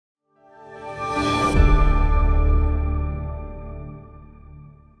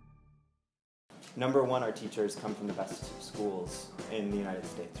Number one, our teachers come from the best schools in the United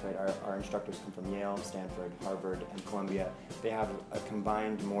States, right? Our instructors come from Yale, Stanford, Harvard, and Columbia. They have a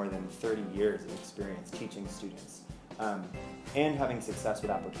combined more than 30 years of experience teaching students and having success with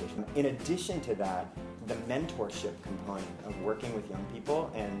application. In addition to that, the mentorship component of working with young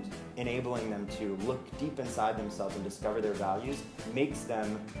people and enabling them to look deep inside themselves and discover their values makes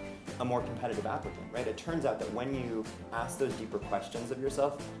them a more competitive applicant, right? It turns out that when you ask those deeper questions of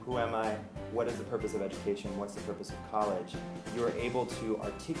yourself, who am I, what is the purpose of education, what's the purpose of college, you're able to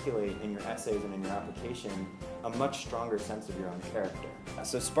articulate in your essays and in your application a much stronger sense of your own character.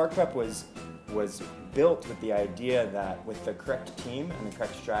 So Spark Prep was built with the idea that with the correct team and the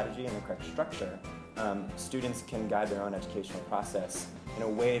correct strategy and the correct structure, students can guide their own educational process in a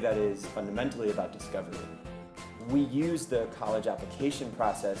way that is fundamentally about discovery. We use the college application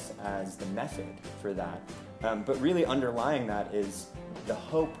process as the method for that, but really underlying that is the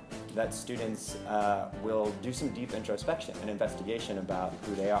hope that students will do some deep introspection and investigation about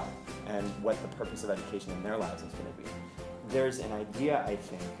who they are and what the purpose of education in their lives is going to be. There's an idea, I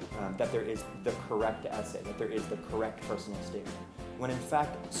think, that there is the correct essay, that there is the correct personal statement, when in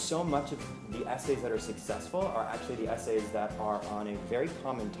fact so much of the essays that are successful are actually the essays that are on a very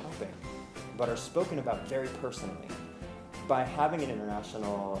common topic, but are spoken about very personally. By having an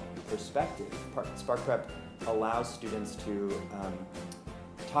international perspective, Spark Prep allows students to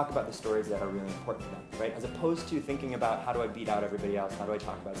talk about the stories that are really important to them, right? As opposed to thinking about how do I beat out everybody else, how do I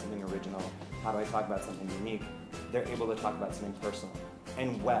talk about something original, how do I talk about something unique, they're able to talk about something personal.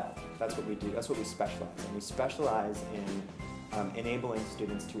 And well, that's what we do, that's what we specialize in. We specialize in enabling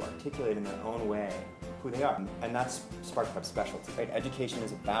students to articulate in their own way who they are. And that's Spark Prep's specialty, right? Education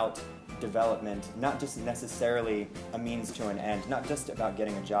is about development, not just necessarily a means to an end, not just about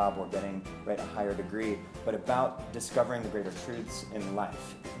getting a job or getting a higher degree, but about discovering the greater truths in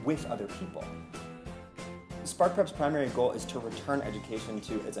life with other people. Spark Prep's primary goal is to return education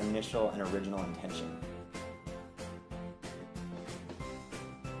to its initial and original intention.